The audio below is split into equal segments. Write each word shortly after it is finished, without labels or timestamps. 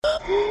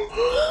Welcome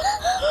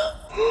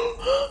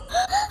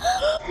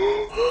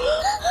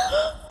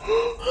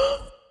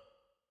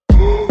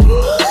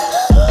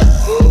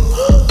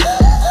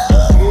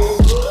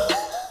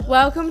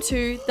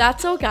to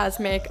That's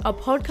Orgasmic, a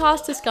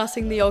podcast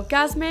discussing the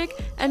orgasmic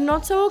and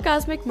not so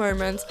orgasmic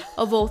moments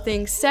of all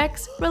things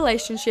sex,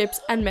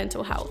 relationships, and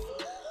mental health.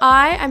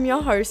 I am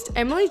your host,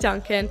 Emily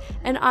Duncan,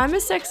 and I'm a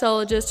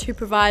sexologist who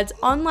provides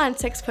online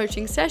sex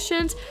coaching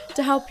sessions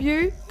to help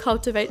you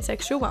cultivate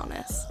sexual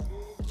wellness.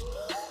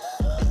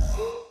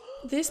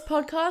 This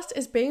podcast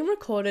is being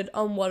recorded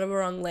on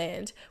Wadawurrung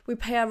land. We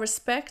pay our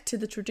respect to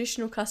the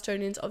traditional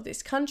custodians of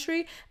this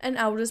country and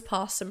elders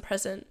past and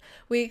present.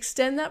 We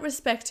extend that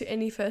respect to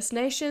any First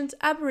Nations,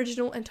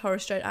 Aboriginal and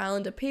Torres Strait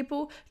Islander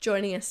people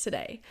joining us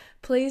today.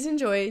 Please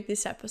enjoy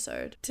this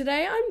episode.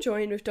 Today I'm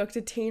joined with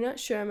Dr. Tina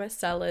Sherma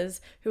Sellers,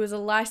 who is a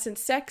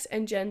licensed sex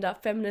and gender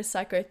feminist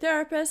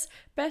psychotherapist,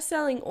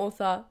 best-selling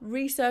author,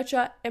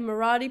 researcher,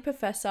 Emirati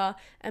professor,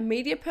 and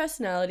media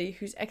personality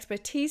whose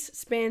expertise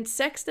spans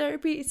sex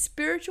therapy,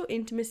 spiritual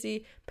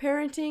intimacy,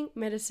 parenting,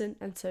 medicine,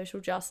 and social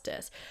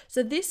justice.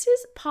 So this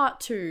is part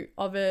 2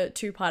 of a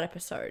 2-part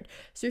episode.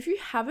 So if you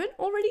haven't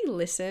already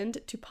listened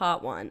to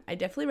part 1, I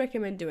definitely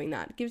recommend doing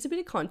that. It gives a bit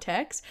of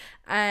context,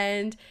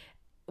 and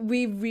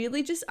we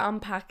really just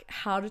unpack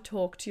how to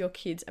talk to your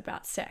kids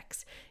about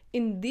sex.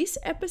 In this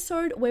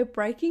episode, we're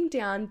breaking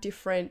down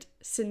different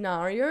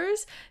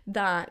scenarios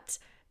that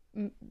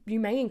you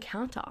may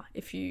encounter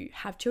if you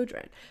have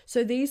children.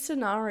 So these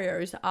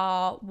scenarios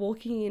are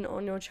walking in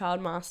on your child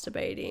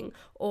masturbating,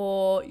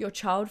 or your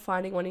child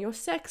finding one of your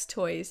sex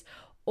toys,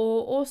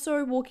 or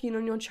also walking in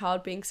on your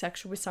child being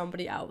sexual with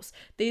somebody else.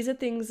 These are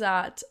things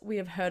that we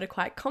have heard are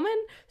quite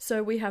common,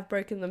 so we have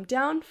broken them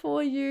down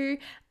for you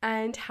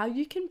and how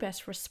you can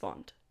best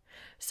respond.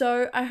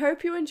 So I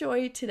hope you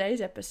enjoy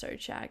today's episode,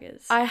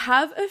 Shaggers. I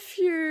have a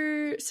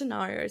few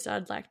scenarios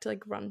I'd like to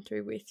run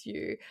through with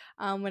you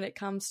when it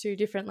comes to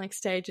different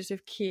stages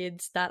of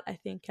kids that I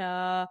think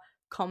are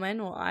common,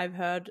 or I've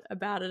heard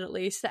about it at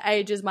least. The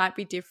ages might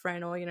be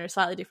different or,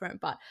 slightly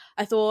different, but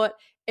I thought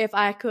if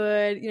I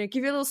could,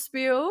 give you a little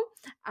spiel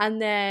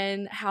and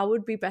then how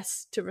would be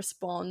best to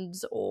respond,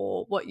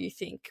 or what you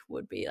think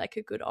would be a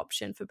good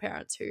option for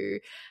parents who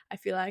I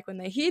feel like when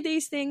they hear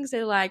these things,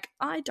 they're like,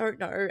 I don't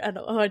know, and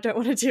I don't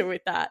want to deal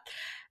with that.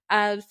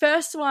 And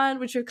first one,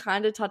 which we've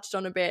kind of touched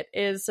on a bit,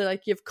 is so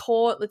you've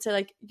caught, let's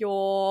say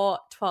your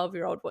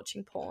 12-year-old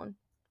watching porn.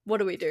 What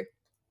do we do?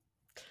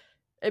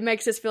 It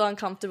makes us feel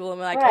uncomfortable and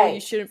we're like, right. Oh,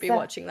 you shouldn't be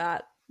watching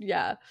that.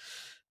 Yeah.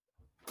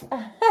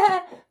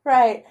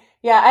 Right.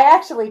 Yeah, I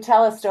actually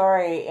tell a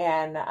story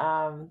in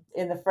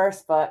the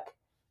first book,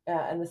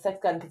 in the Sex,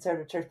 God, and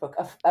Conservative Church book,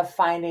 of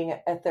finding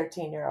a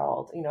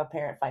 13-year-old, a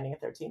parent finding a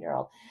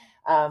 13-year-old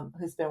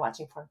who's been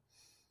watching porn.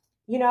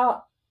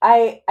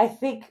 I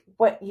think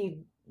what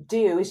you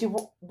do is you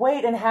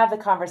wait and have the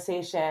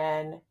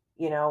conversation,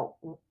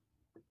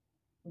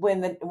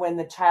 when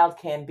the child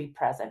can be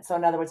present. So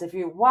in other words, if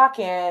you walk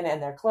in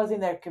and they're closing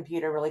their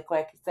computer really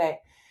quick, you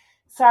say,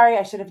 sorry,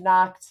 I should have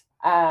knocked.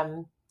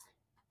 And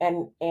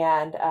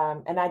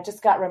I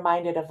just got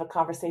reminded of a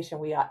conversation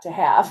we ought to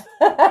have,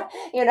 and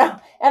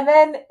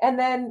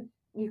then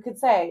you could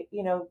say,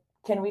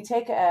 can we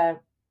take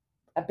a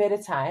bit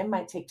of time,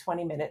 might take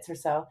 20 minutes or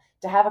so,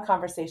 to have a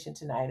conversation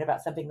tonight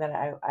about something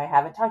that I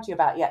haven't talked to you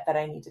about yet, that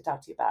I need to talk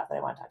to you about, that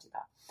I want to talk to you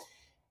about.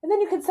 And then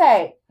you could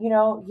say,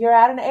 you're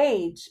at an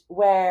age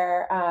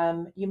where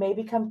you may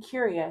become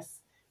curious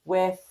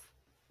with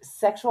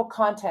sexual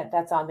content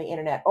that's on the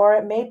internet, or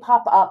it may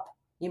pop up.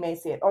 You may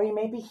see it, or you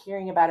may be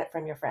hearing about it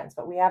from your friends,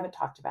 but we haven't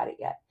talked about it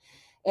yet.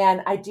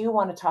 And I do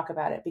want to talk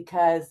about it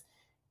because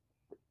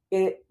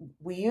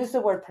we use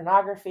the word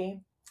pornography.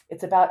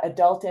 It's about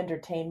adult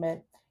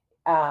entertainment.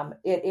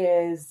 It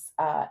is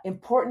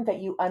important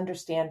that you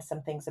understand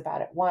some things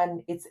about it.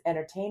 One, it's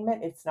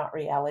entertainment. It's not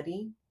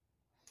reality.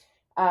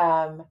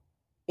 It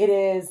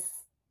is,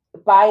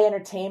 by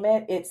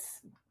entertainment, it's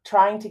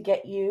trying to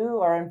get you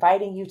or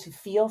inviting you to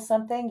feel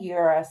something.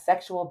 You're a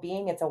sexual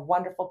being. It's a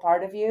wonderful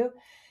part of you.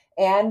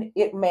 And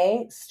it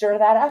may stir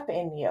that up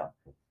in you.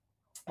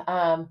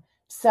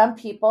 Some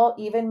people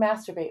even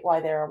masturbate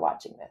while they're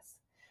watching this.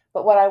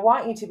 But what I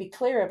want you to be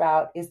clear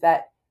about is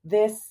that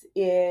this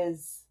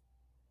is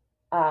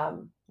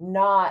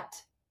not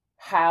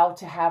how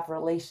to have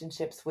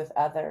relationships with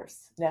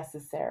others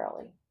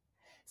necessarily.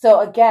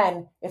 So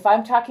again, if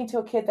I'm talking to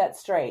a kid that's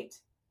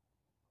straight,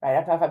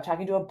 right? If I'm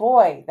talking to a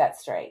boy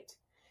that's straight,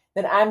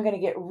 then I'm going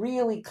to get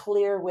really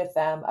clear with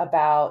them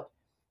about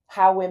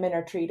how women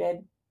are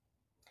treated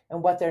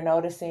and what they're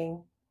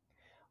noticing,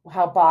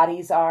 how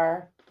bodies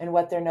are and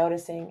what they're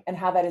noticing, and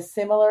how that is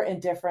similar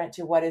and different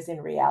to what is in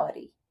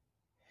reality.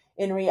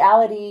 In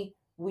reality,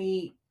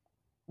 we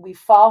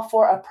fall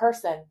for a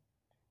person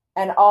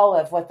and all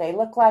of what they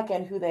look like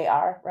and who they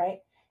are, right?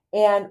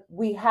 And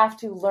we have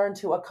to learn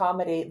to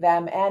accommodate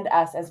them and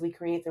us as we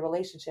create the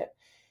relationship.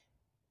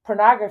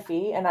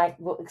 Pornography, and I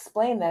will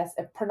explain this,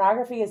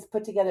 pornography is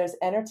put together as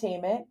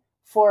entertainment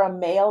for a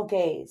male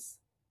gaze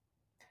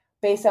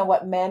based on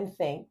what men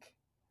think.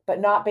 but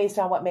not based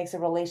on what makes a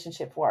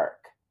relationship work.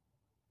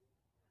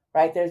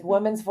 Right? There's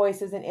woman's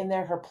voice isn't in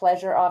there. Her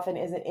pleasure often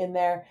isn't in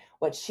there.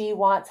 What she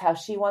wants, how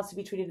she wants to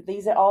be treated.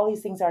 All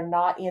these things are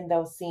not in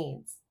those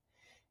scenes.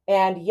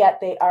 And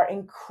yet they are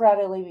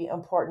incredibly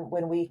important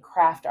when we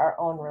craft our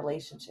own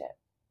relationship.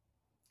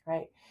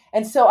 Right?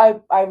 And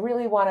so I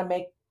really want to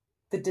make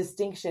the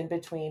distinction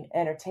between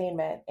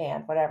entertainment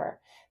and whatever.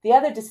 The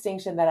other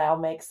distinction that I'll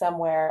make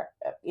somewhere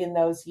in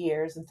those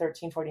years, in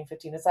 13, 14,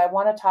 15, is I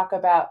want to talk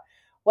about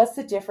what's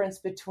the difference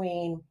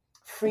between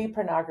free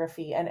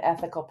pornography and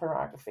ethical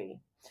pornography.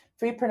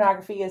 Free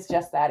pornography is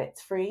just that,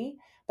 it's free.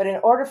 But in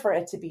order for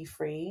it to be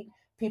free,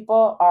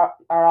 people are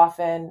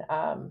often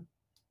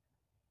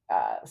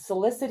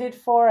solicited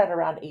for at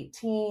around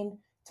 18,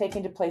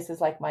 taken to places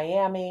like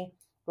Miami,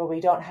 where they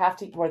don't have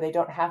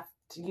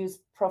to use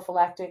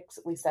prophylactics.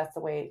 At least that's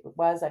the way it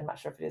was. I'm not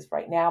sure if it is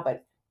right now,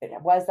 but it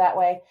was that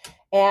way.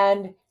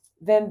 And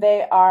then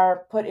they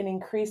are put in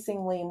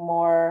increasingly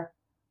more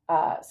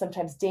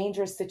sometimes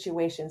dangerous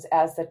situations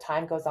as the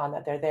time goes on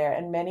that they're there.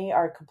 And many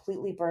are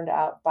completely burned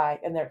out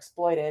and they're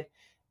exploited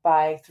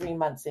by 3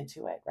 months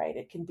into it, right?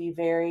 It can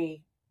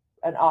be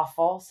an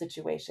awful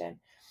situation.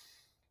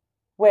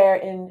 Where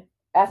in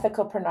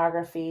ethical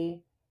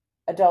pornography,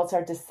 adults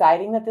are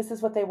deciding that this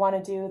is what they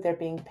want to do. They're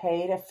being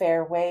paid a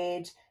fair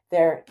wage.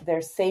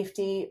 There's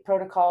safety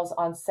protocols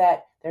on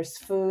set. There's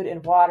food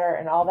and water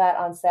and all that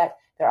on set.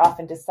 They're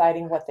often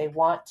deciding what they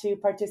want to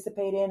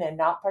participate in and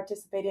not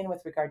participate in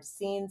with regard to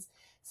scenes.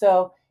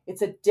 So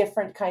it's a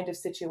different kind of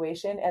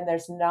situation, and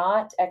there's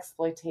not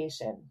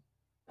exploitation,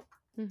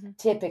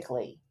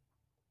 typically.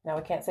 Now,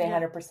 we can't say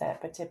 100%,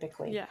 but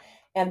typically. Yeah.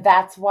 And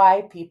that's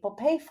why people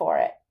pay for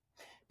it,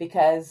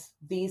 because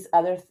these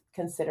other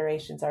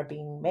considerations are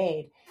being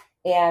made.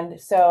 And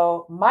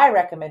so my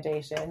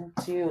recommendation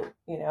to,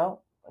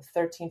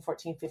 13,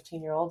 14,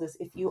 15-year-old is,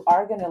 if you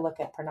are going to look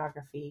at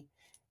pornography,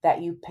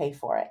 that you pay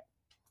for it,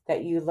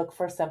 that you look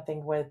for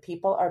something where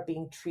people are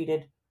being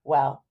treated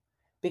well,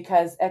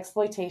 because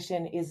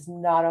exploitation is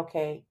not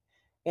okay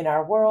in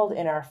our world,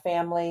 in our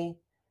family.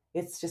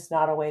 It's just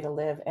not a way to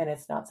live, and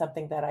it's not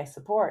something that I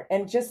support.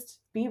 And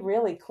just be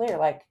really clear,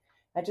 like,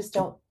 I just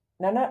don't,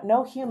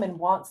 no human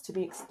wants to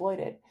be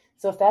exploited.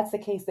 So if that's the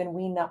case, then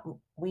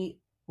we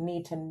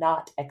need to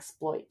not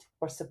exploit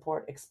or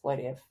support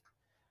exploitive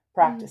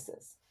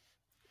practices.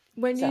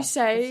 When you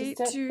say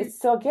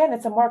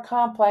it's a more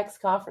complex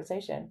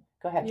conversation.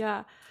 Go ahead.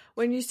 Yeah.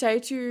 When you say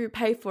to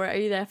pay for it, are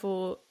you there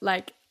for,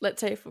 like, let's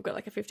say if we've got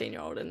like a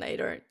 15-year-old and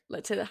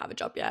let's say they have a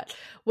job yet,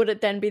 would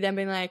it then be them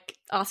being like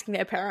asking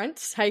their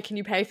parents, hey, can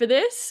you pay for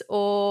this?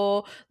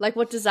 Or like,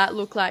 what does that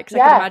look like?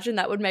 Because I can imagine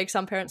that would make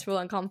some parents feel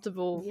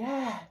uncomfortable.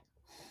 Yeah.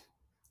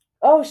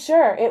 Oh,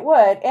 sure, it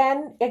would.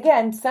 And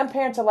again, some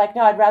parents are like,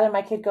 no, I'd rather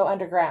my kid go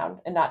underground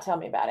and not tell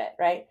me about it,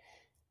 right?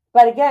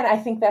 But again, I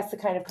think that's the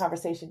kind of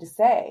conversation to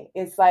say.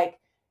 It's like,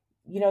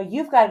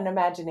 you've got an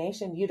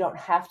imagination. You don't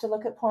have to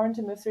look at porn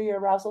to move through your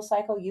arousal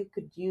cycle. You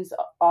could use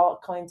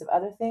all kinds of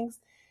other things.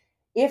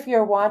 If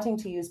you're wanting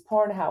to use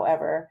porn,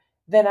 however,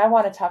 then I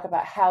want to talk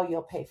about how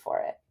you'll pay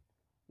for it.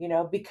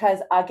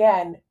 Because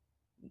again,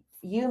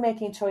 you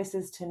making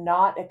choices to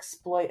not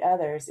exploit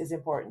others is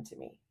important to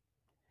me.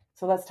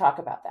 So let's talk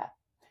about that,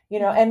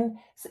 and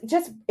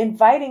just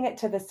inviting it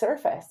to the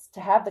surface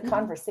to have the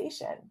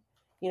conversation,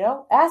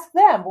 ask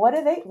them, what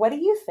do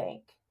you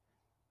think?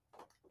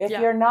 If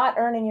you're not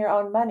earning your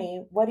own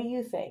money, what do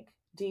you think?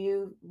 Do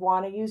you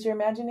want to use your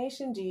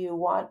imagination? Do you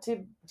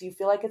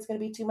feel like it's going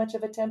to be too much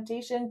of a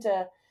temptation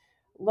to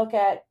look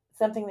at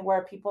something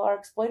where people are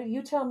exploited?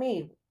 You tell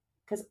me,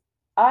 because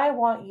I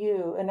want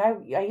you, and I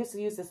used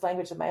to use this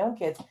language with my own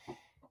kids.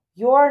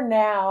 You're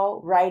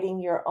now writing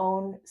your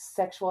own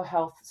sexual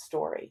health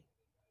story.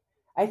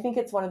 I think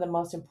it's one of the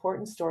most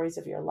important stories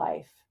of your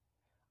life.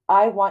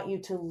 I want you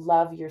to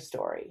love your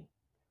story.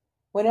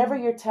 Whenever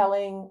you're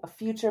telling a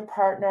future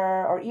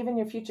partner or even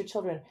your future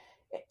children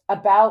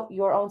about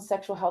your own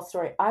sexual health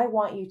story, I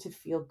want you to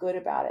feel good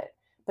about it.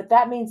 But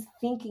that means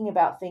thinking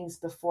about things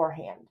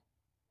beforehand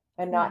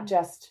and not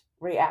just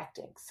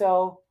reacting.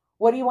 So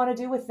what do you want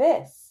to do with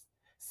this?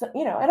 So,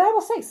 and I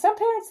will say, some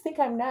parents think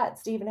I'm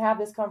nuts to even have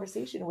this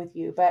conversation with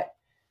you, but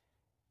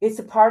it's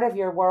a part of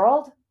your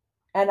world.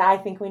 And I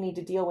think we need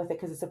to deal with it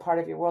because it's a part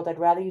of your world. I'd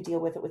rather you deal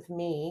with it with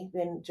me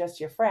than just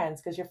your friends,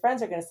 because your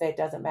friends are going to say it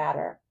doesn't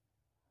matter.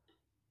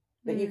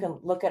 That you can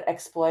look at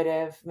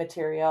exploitive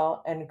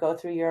material and go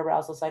through your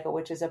arousal cycle,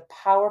 which is a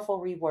powerful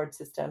reward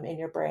system in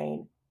your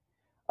brain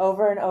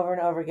over and over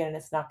and over again. And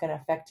it's not going to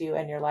affect you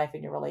and your life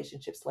and your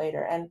relationships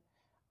later. And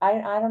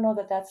I don't know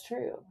that that's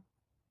true.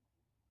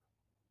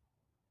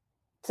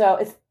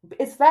 So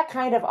it's that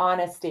kind of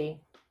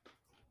honesty.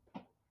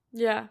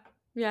 Yeah.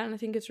 Yeah, and I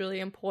think it's really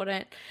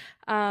important.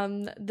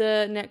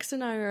 The next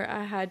scenario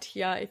I had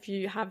here, if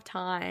you have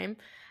time,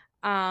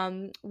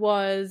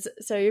 was,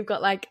 so you've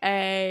got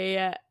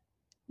a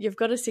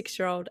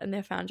 6-year-old and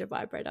they found your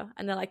vibrator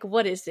and they're like,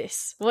 what is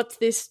this? What's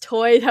this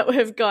toy that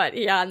we've got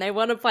here? And they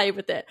want to play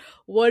with it.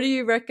 What do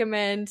you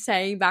recommend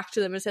saying back to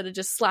them instead of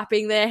just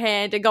slapping their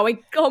hand and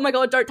going, oh my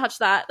God, don't touch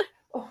that?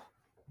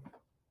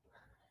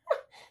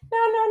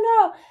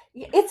 No.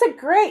 It's a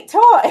great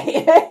toy.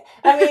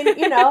 I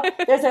mean,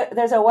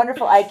 there's a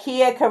wonderful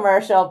IKEA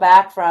commercial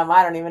back from,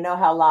 I don't even know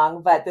how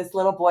long, but this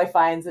little boy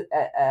finds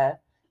a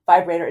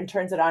vibrator and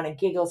turns it on and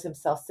giggles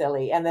himself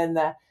silly. And then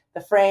the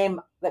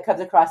frame that comes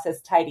across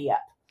says tidy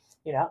up.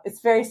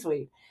 It's very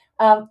sweet.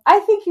 I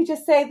think you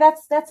just say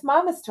that's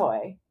mama's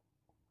toy,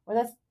 or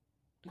that's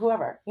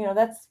whoever,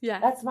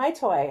 that's my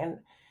toy. And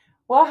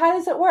well, how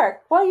does it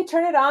work? Well, you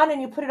turn it on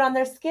and you put it on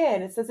their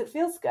skin. It says it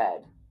feels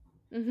good.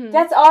 Mm-hmm.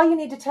 That's all you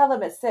need to tell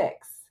them at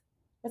 6.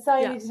 That's all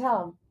you need to tell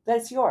them. That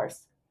it's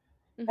yours.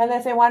 Mm-hmm. And then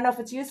if they want to know if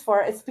it's used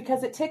for, it's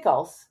because it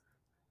tickles.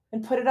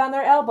 And put it on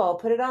their elbow,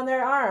 put it on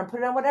their arm, put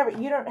it on whatever.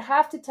 You don't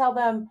have to tell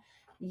them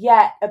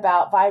yet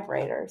about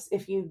vibrators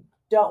if you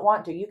don't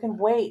want to. You can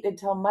wait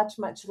until much,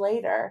 much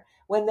later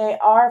when they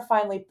are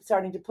finally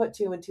starting to put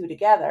 2 and 2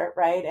 together,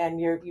 right?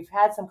 And you've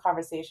had some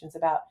conversations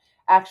about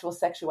actual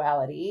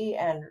sexuality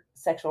and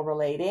sexual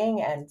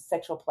relating and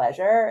sexual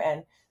pleasure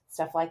and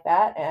stuff like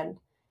that. And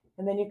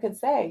then you could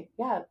say,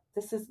 yeah,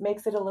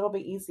 makes it a little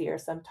bit easier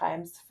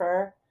sometimes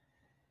for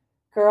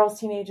girls,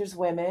 teenagers,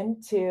 women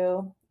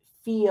to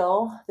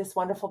feel this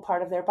wonderful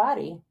part of their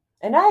body.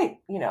 And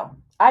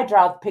I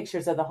draw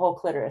pictures of the whole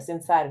clitoris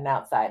inside and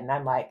outside. And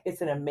I'm like, it's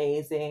an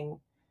amazing,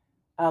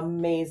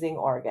 amazing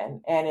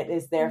organ. And it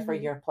is there for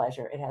your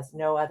pleasure. It has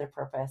no other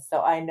purpose.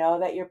 So I know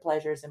that your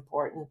pleasure is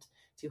important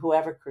to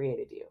whoever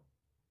created you.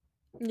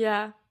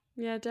 Yeah,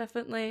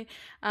 definitely.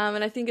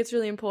 And I think it's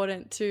really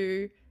important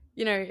to,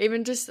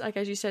 even just like,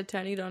 as you said,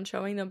 turning it on,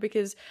 showing them,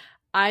 because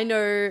I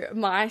know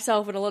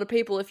myself and a lot of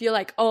people, if you're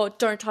like, oh,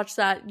 don't touch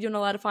that, you're not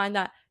allowed to find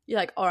that, you're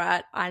like, all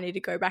right, I need to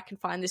go back and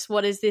find this.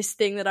 What is this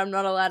thing that I'm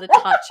not allowed to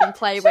touch and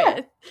play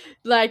with?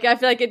 Like, I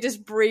feel like it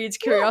just breeds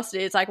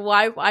curiosity. It's like,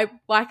 why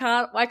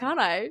can't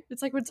I?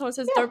 It's like when someone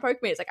says, don't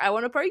poke me. It's like, I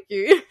want to poke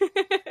you.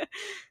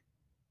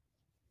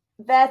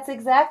 That's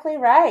exactly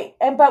right.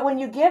 But when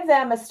you give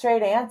them a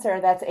straight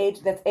answer that's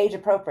age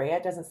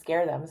appropriate, doesn't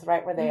scare them, it's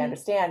right where they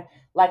understand,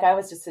 like I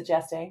was just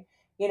suggesting,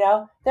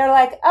 they're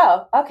like,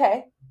 oh,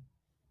 okay.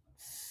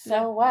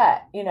 So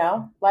what?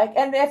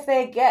 And if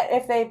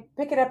they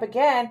pick it up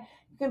again,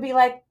 you can be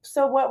like,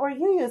 so what were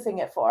you using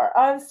it for?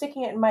 Oh, I was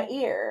sticking it in my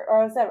ear,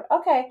 or whatever.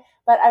 Okay,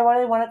 but I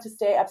really want it to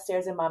stay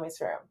upstairs in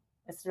mommy's room.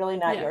 It's really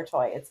not your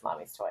toy. It's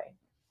mommy's toy.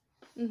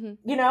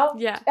 Mm-hmm.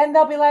 Yeah. And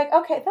they'll be like,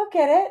 okay, they'll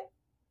get it.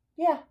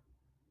 Yeah.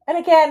 And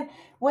again,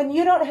 when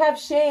you don't have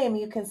shame,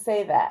 you can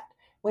say that.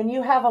 When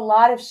you have a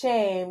lot of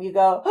shame, you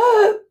go,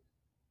 oh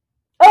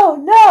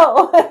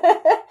no,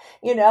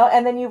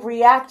 and then you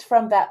react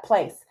from that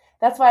place.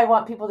 That's why I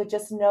want people to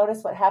just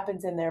notice what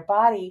happens in their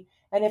body.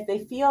 And if they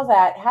feel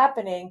that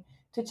happening,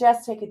 to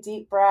just take a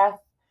deep breath.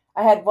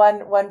 I had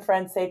one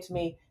friend say to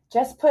me,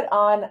 just put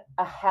on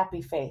a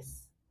happy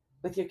face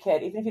with your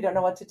kid. Even if you don't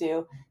know what to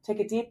do,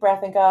 take a deep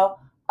breath and go,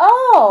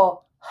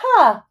 oh,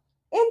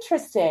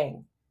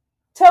 interesting.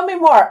 Tell me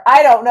more.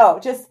 I don't know.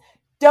 Just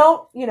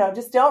don't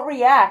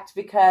react,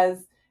 because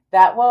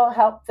that will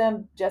help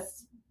them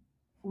just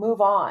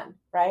move on,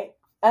 right?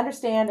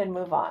 Understand and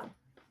move on.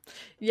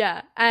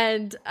 Yeah.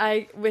 And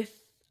I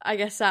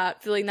guess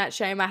feeling that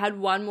shame, I had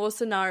one more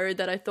scenario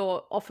that I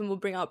thought often will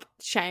bring up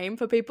shame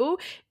for people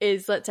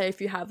is, let's say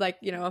if you have like,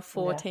 a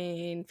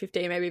 14,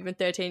 15, maybe even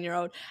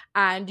 13-year-old,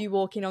 and you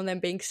walk in on them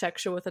being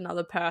sexual with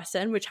another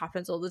person, which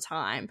happens all the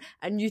time,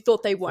 and you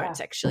thought they weren't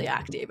sexually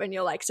active, and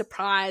you're like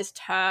surprised,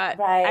 hurt,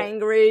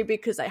 angry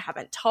because they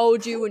haven't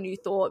told you, and you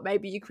thought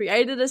maybe you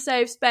created a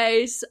safe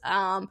space,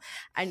 and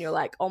you're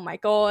like, oh my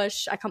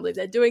gosh, I can't believe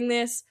they're doing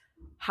this.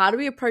 How do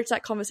we approach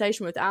that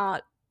conversation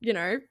without,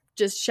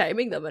 just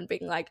shaming them and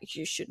being like,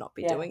 you should not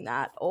be doing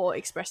that, or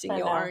expressing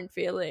your own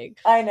feeling?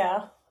 I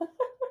know.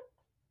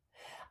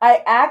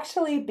 I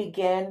actually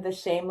begin the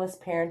Shameless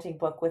Parenting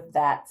book with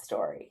that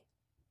story.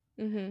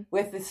 Mm-hmm.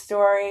 With the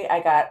story,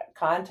 I got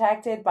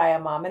contacted by a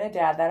mom and a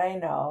dad that I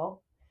know,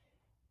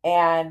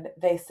 and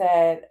they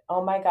said,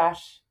 oh my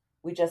gosh,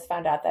 we just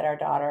found out that our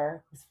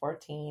daughter, who's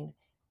 14,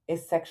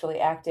 is sexually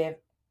active.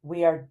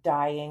 We are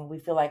dying. We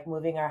feel like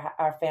moving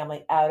our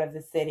family out of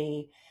the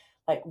city.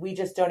 Like, we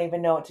just don't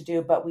even know what to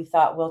do, but we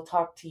thought we'll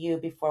talk to you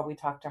before we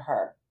talk to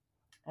her.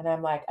 And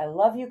I'm like, I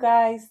love you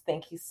guys.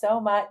 Thank you so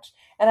much.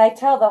 And I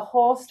tell the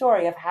whole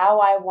story of how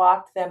I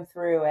walked them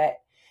through it.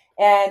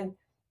 And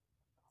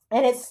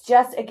it's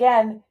just,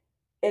 again,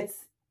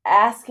 it's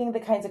asking the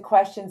kinds of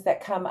questions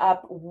that come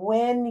up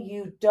when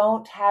you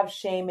don't have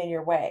shame in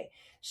your way.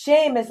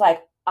 Shame is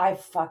like, I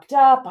fucked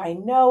up. I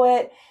know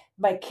it.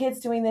 My kid's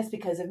doing this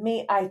because of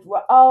me. I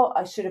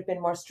should have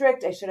been more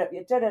strict. I should have,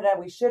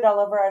 we should all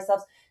over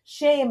ourselves.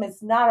 Shame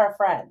is not our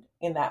friend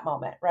in that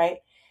moment, right?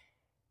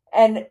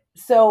 And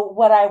so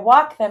what I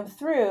walk them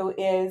through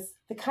is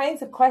the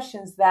kinds of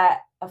questions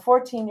that a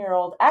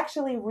 14-year-old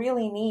actually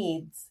really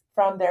needs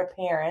from their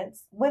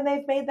parents when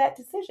they've made that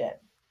decision,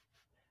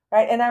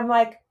 right? And I'm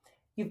like,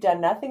 you've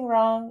done nothing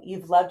wrong.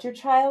 You've loved your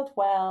child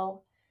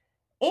well,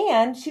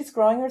 and she's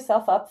growing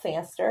herself up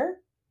faster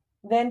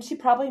than she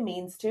probably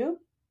means to.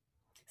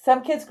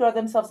 Some kids grow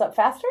themselves up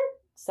faster.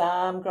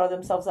 Some grow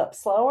themselves up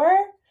slower.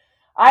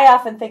 I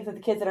often think that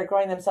the kids that are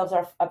growing themselves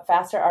up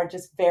faster are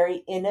just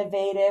very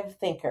innovative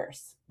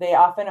thinkers. They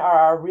often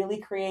are really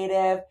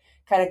creative,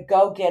 kind of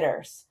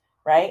go-getters,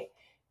 right?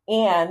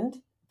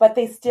 But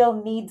they still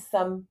need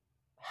some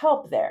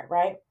help there,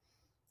 right?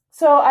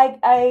 So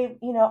I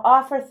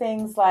offer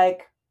things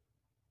like,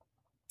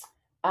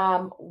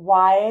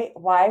 why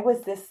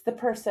was this the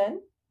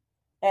person?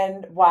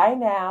 And why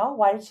now?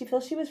 Why did she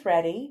feel she was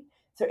ready?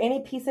 Is there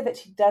any piece of it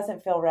she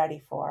doesn't feel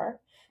ready for?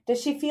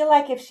 Does she feel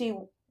like if she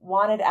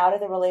wanted out of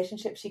the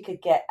relationship, she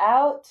could get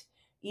out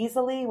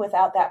easily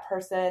without that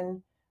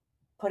person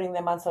putting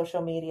them on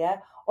social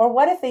media? Or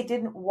what if they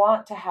didn't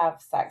want to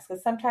have sex?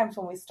 Because sometimes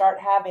when we start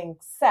having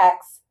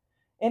sex,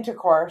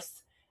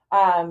 intercourse,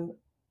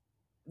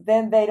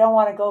 then they don't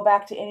want to go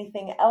back to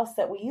anything else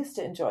that we used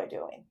to enjoy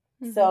doing.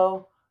 Mm-hmm.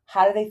 So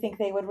how do they think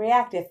they would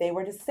react if they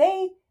were to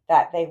say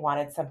that they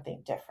wanted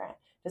something different?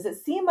 Does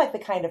it seem like the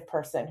kind of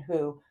person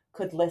who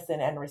could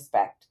listen and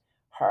respect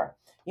her?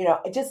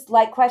 Just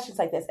like questions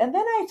like this. And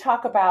then I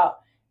talk about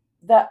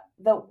the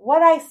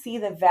what I see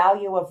the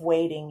value of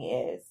waiting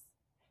is.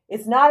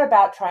 It's not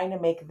about trying to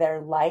make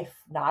their life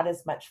not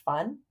as much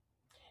fun.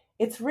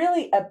 It's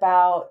really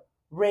about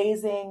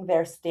raising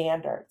their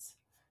standards.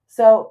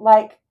 So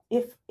like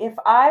if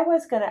I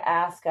was going to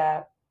ask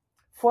a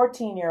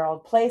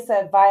 14-year-old, place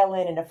a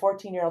violin in a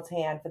 14-year-old's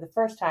hand for the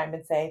first time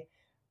and say,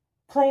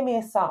 play me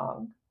a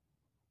song,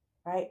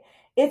 right?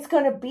 It's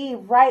going to be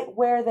right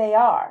where they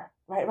are,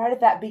 right at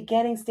that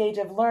beginning stage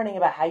of learning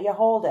about how you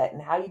hold it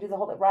and how you do the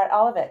whole, right,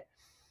 all of it.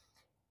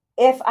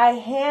 If I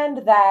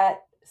hand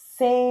that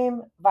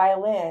same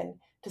violin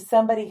to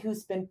somebody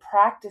who's been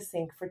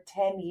practicing for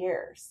 10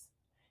 years,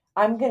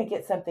 I'm going to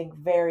get something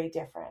very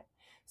different.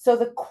 So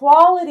the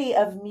quality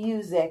of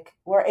music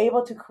we're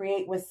able to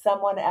create with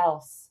someone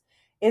else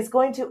is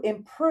going to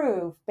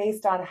improve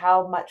based on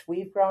how much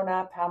we've grown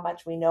up, how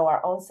much we know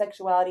our own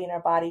sexuality in our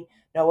body,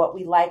 know what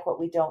we like, what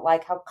we don't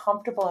like, how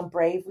comfortable and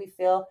brave we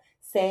feel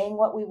saying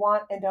what we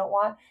want and don't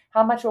want,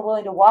 how much we're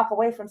willing to walk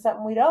away from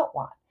something we don't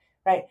want,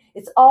 right?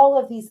 It's all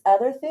of these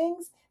other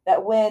things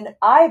that when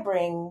I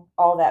bring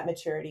all that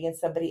maturity and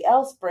somebody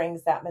else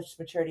brings that much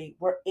maturity,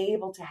 we're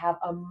able to have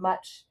a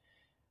much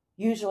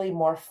usually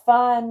more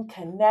fun,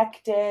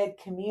 connected,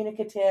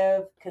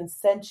 communicative,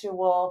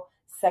 consensual,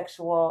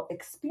 sexual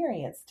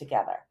experience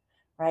together,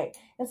 right?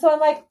 And so I'm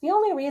like, the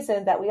only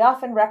reason that we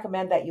often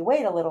recommend that you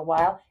wait a little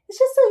while is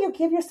just so you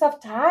give yourself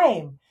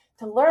time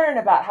to learn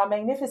about how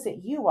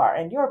magnificent you are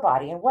and your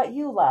body and what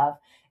you love.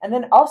 And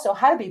then also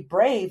how to be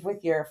brave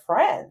with your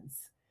friends,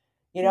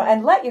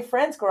 and let your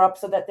friends grow up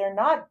so that they're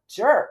not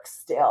jerks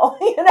still,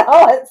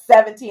 at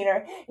 17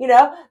 or,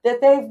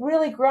 that they've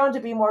really grown to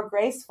be more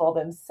graceful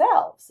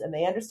themselves and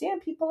they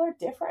understand people are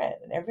different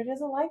and everybody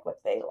doesn't like what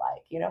they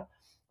like,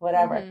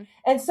 whatever. Mm-hmm.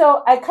 And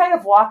so I kind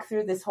of walk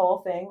through this whole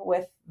thing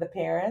with the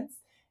parents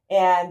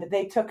and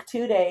they took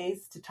 2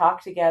 days to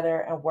talk together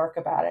and work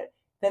about it.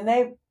 Then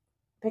they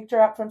picked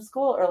her up from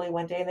school early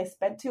one day and they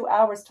spent 2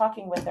 hours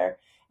talking with her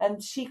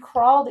and she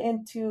crawled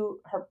into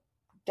her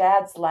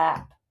dad's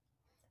lap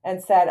and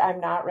said,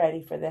 I'm not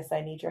ready for this. I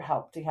need your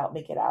help to help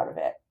me get out of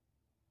it.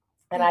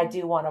 And I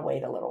do want to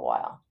wait a little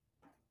while.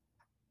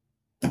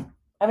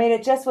 I mean,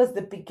 it just was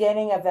the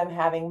beginning of them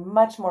having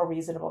much more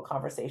reasonable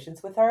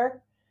conversations with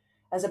her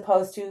as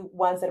opposed to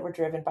ones that were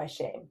driven by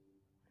shame.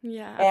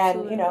 Yeah,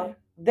 absolutely. And,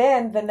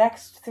 then the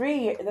next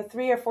 3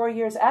 or 4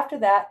 years after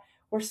that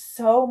were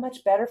so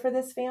much better for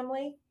this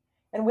family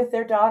and with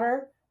their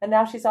daughter. And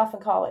now she's off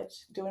in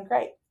college doing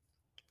great.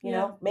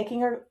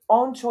 Making her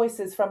own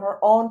choices from her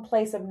own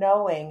place of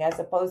knowing as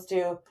opposed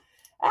to,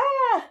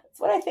 it's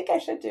what I think I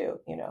should do,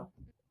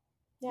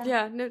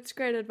 Yeah, no, it's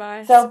great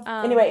advice. So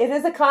anyway, it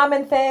is a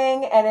common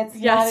thing and it's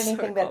not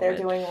anything that they're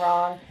doing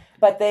wrong,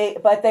 but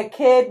the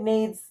kid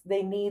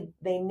they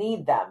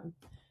need them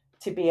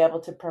to be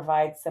able to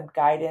provide some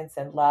guidance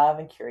and love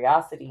and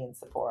curiosity and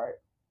support.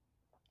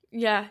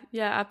 Yeah,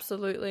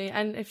 absolutely.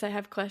 And if they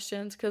have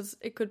questions, because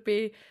it could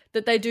be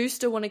that they do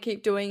still want to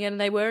keep doing it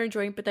and they were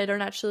enjoying it, but they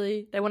don't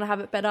actually, they want to have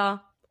it better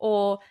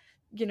or,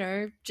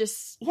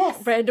 just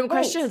random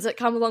questions that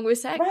come along with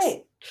sex.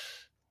 Right.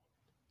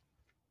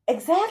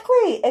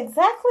 Exactly.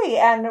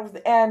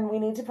 And we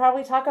need to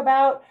probably talk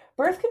about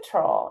birth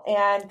control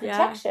and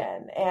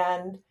protection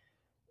and,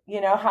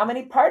 how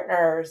many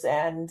partners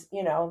and,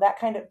 that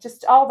kind of,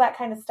 just all that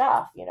kind of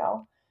stuff,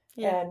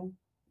 and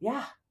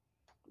Yeah,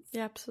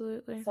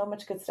 absolutely. So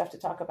much good stuff to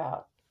talk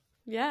about.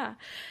 Yeah.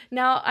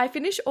 Now, I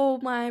finish all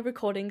my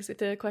recordings with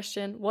the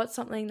question, what's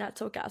something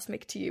that's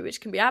orgasmic to you, which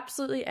can be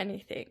absolutely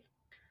anything?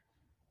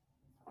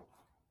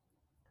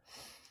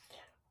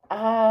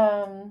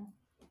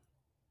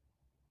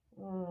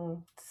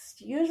 It's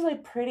usually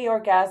pretty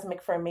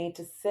orgasmic for me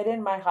to sit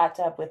in my hot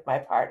tub with my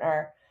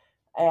partner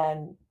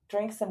and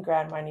drink some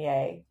Grand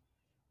Marnier.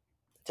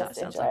 Just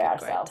enjoy like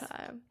ourselves. A great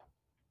time.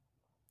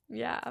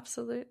 Yeah,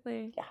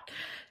 absolutely. Yeah.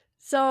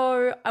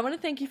 So I want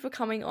to thank you for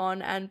coming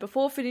on. And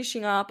before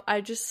finishing up,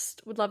 I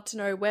just would love to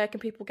know where can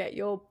people get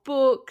your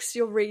books,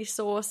 your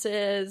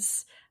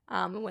resources,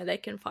 and where they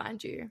can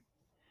find you.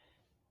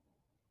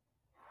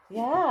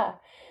 Yeah.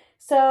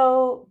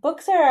 So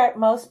books are at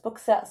most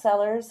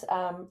booksellers,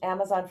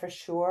 Amazon for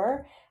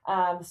sure.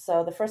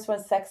 So the first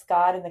one's Sex,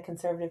 God, and the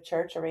Conservative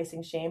Church,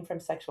 Erasing Shame from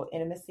Sexual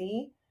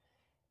Intimacy.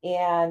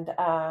 And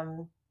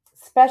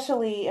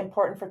especially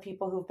important for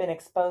people who've been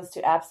exposed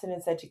to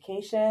abstinence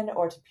education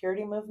or to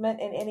purity movement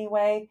in any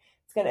way.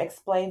 It's going to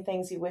explain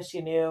things you wish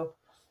you knew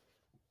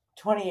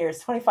 20 years,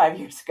 25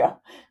 years ago.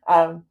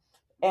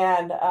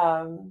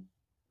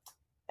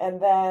 And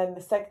then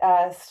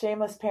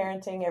Shameless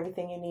Parenting,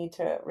 Everything You Need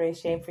to Raise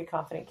Shame-Free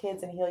Confident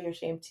Kids and Heal Your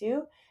Shame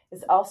Too,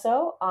 is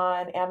also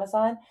on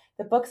Amazon.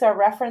 The books are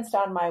referenced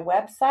on my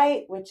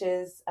website, which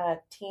is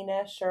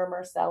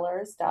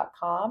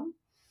TinaSchermerSellers.com.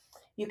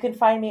 You can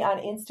find me on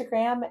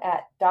Instagram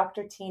at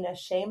Dr. Tina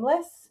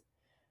Shameless,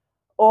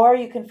 or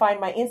you can find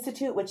my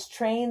institute, which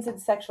trains in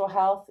sexual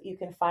health. You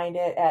can find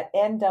it at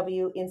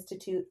NW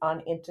Institute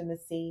on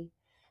Intimacy,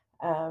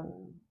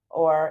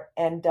 or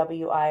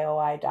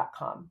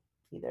NWIOI.com.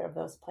 Either of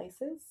those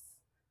places.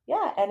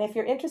 Yeah. And if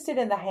you're interested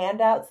in the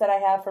handouts that I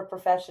have for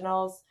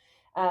professionals,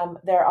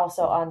 they're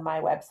also on my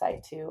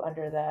website too,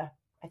 under the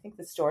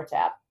store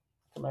tab,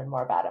 to learn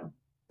more about them.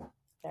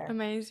 There.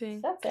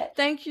 Amazing. So that's it.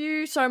 Thank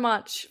you so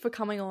much for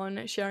coming on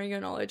and sharing your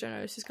knowledge. I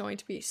know this is going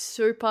to be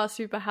super,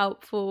 super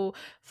helpful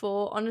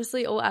for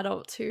honestly all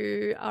adults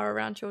who are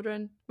around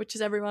children, which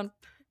is everyone.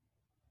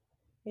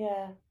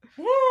 Yeah.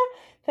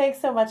 Thanks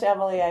so much,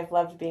 Emily. I've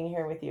loved being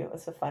here with you. It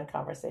was a fun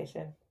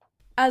conversation.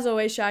 As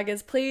always,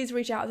 shaggers, please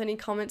reach out with any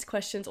comments,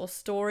 questions, or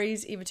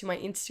stories, either to my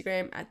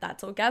Instagram at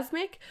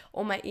that'sorgasmic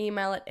or my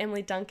email at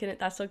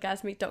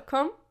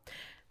emilyduncan@that'sorgasmic.com.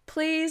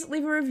 Please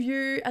leave a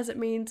review, as it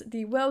means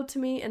the world to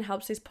me and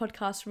helps this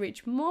podcast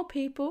reach more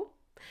people.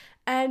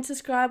 And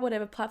subscribe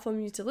whatever platform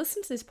you use to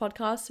listen to this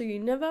podcast so you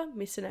never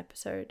miss an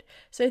episode.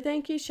 So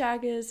thank you,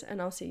 shaggers,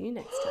 and I'll see you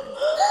next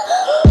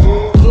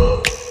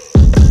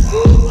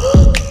time.